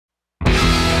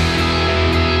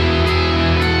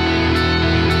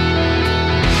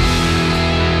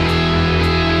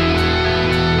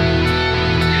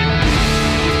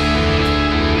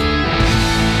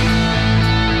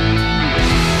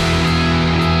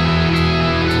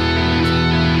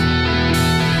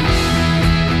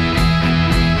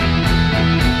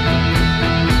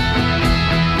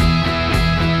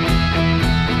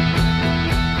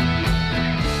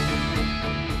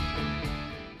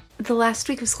last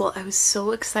week of school, I was so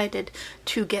excited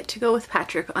to get to go with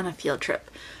Patrick on a field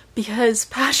trip because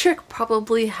Patrick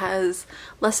probably has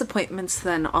less appointments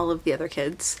than all of the other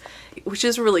kids, which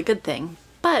is a really good thing.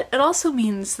 But it also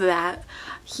means that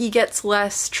he gets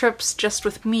less trips just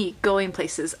with me going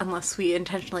places unless we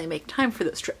intentionally make time for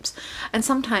those trips. And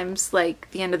sometimes, like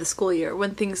the end of the school year,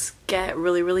 when things get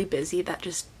really busy, that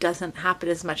just doesn't happen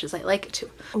as much as I like it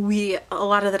to. A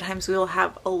lot of the times we will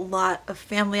have a lot of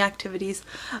family activities,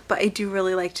 but I do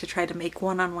really like to try to make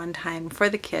one-on-one time for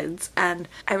the kids. And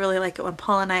I really like it when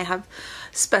Paul and I have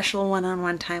special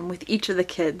one-on-one time with each of the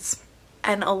kids.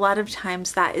 And a lot of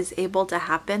times that is able to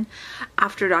happen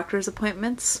after doctor's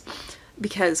appointments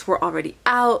because we're already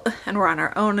out and we're on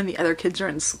our own and the other kids are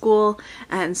in school,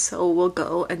 and so we'll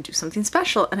go and do something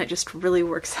special and it just really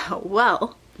works out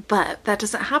well. But that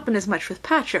doesn't happen as much with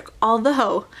Patrick,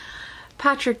 although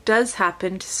Patrick does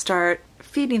happen to start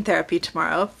feeding therapy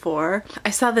tomorrow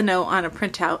I saw the note on a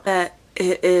printout that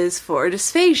it is for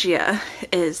dysphagia,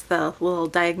 is the little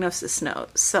diagnosis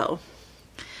note. So,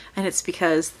 and it's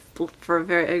because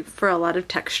for a lot of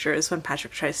textures, when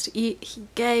Patrick tries to eat, he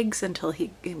gags until he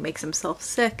makes himself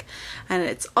sick, and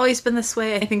it's always been this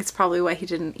way. I think it's probably why he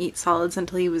didn't eat solids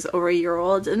until he was over a year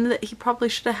old, and that he probably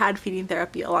should have had feeding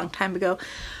therapy a long time ago,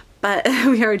 but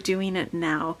we are doing it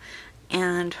now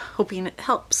and hoping it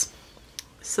helps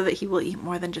so that he will eat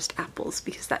more than just apples,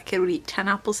 because that kid would eat 10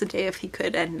 apples a day if he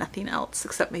could and nothing else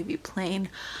except maybe plain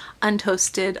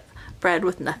untoasted bread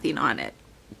with nothing on it.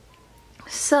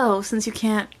 So since you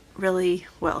can't really,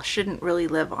 well, shouldn't really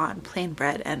live on plain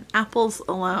bread and apples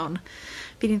alone,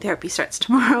 feeding therapy starts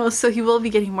tomorrow, so he will be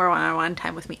getting more one-on-one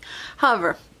time with me.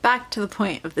 However, back to the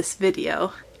point of this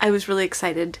video, I was really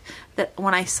excited that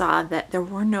when I saw that there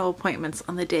were no appointments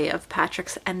on the day of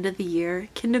Patrick's end of the year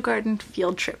kindergarten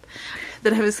field trip,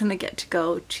 that I was going to get to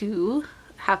go to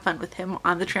have fun with him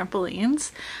on the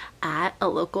trampolines at a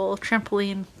local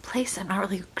trampoline place. I'm not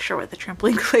really sure what the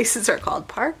trampoline places are called.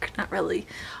 Park? Not really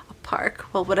a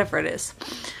park. Well, whatever it is.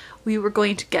 I was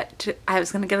going to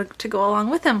get to go along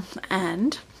with him,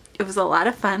 and it was a lot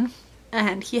of fun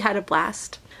and he had a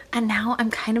blast. And now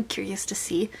I'm kind of curious to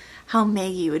see how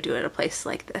Maggie would do at a place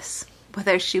like this.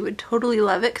 Whether she would totally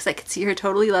love it, because I could see her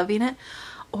totally loving it,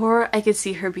 or I could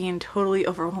see her being totally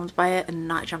overwhelmed by it and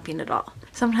not jumping at all.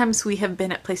 Sometimes we have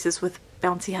been at places with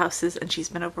bouncy houses and she's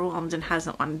been overwhelmed and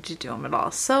hasn't wanted to do them at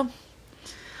all. So,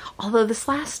 although this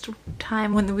last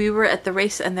time when we were at the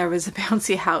race and there was a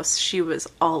bouncy house, she was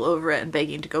all over it and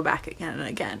begging to go back again and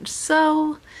again.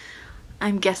 So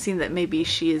I'm guessing that maybe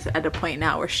she is at a point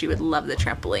now where she would love the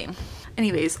trampoline.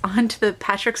 Anyways, on to the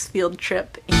Patrick's field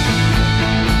trip.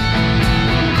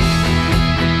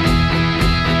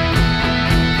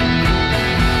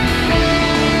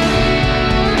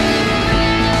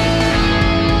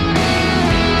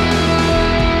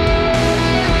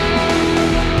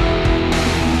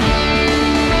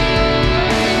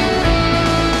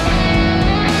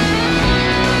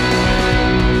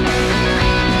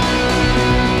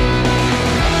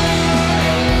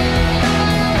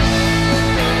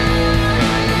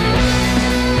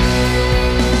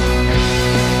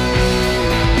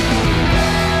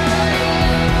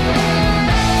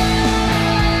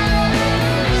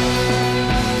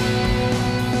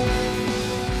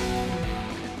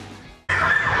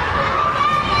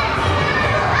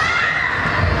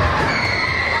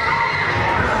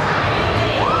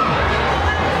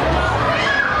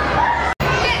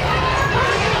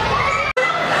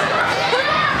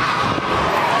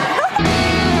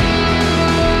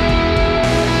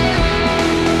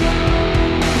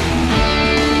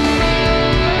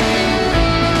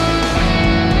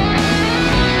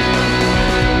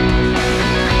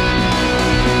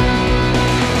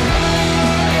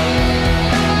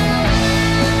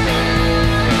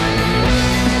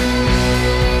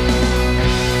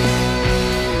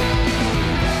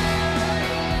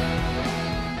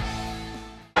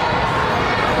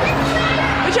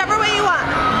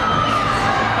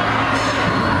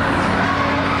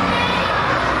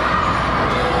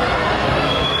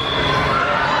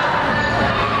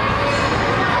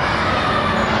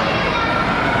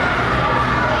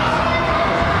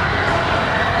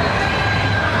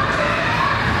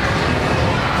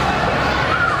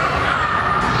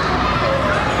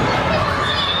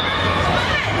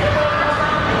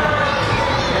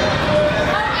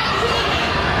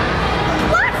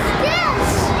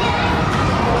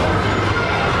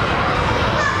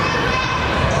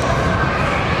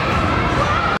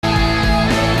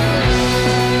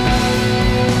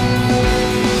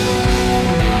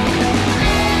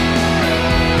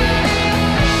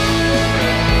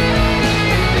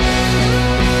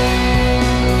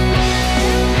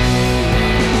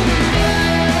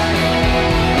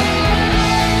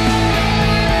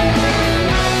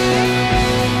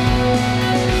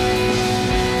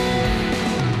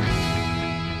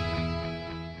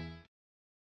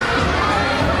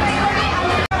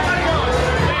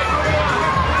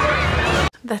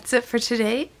 that's it for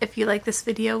today. If you like this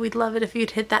video, we'd love it if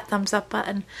you'd hit that thumbs up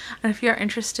button. And if you're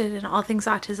interested in all things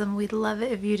autism, we'd love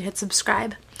it if you'd hit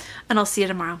subscribe. And I'll see you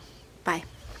tomorrow. Bye.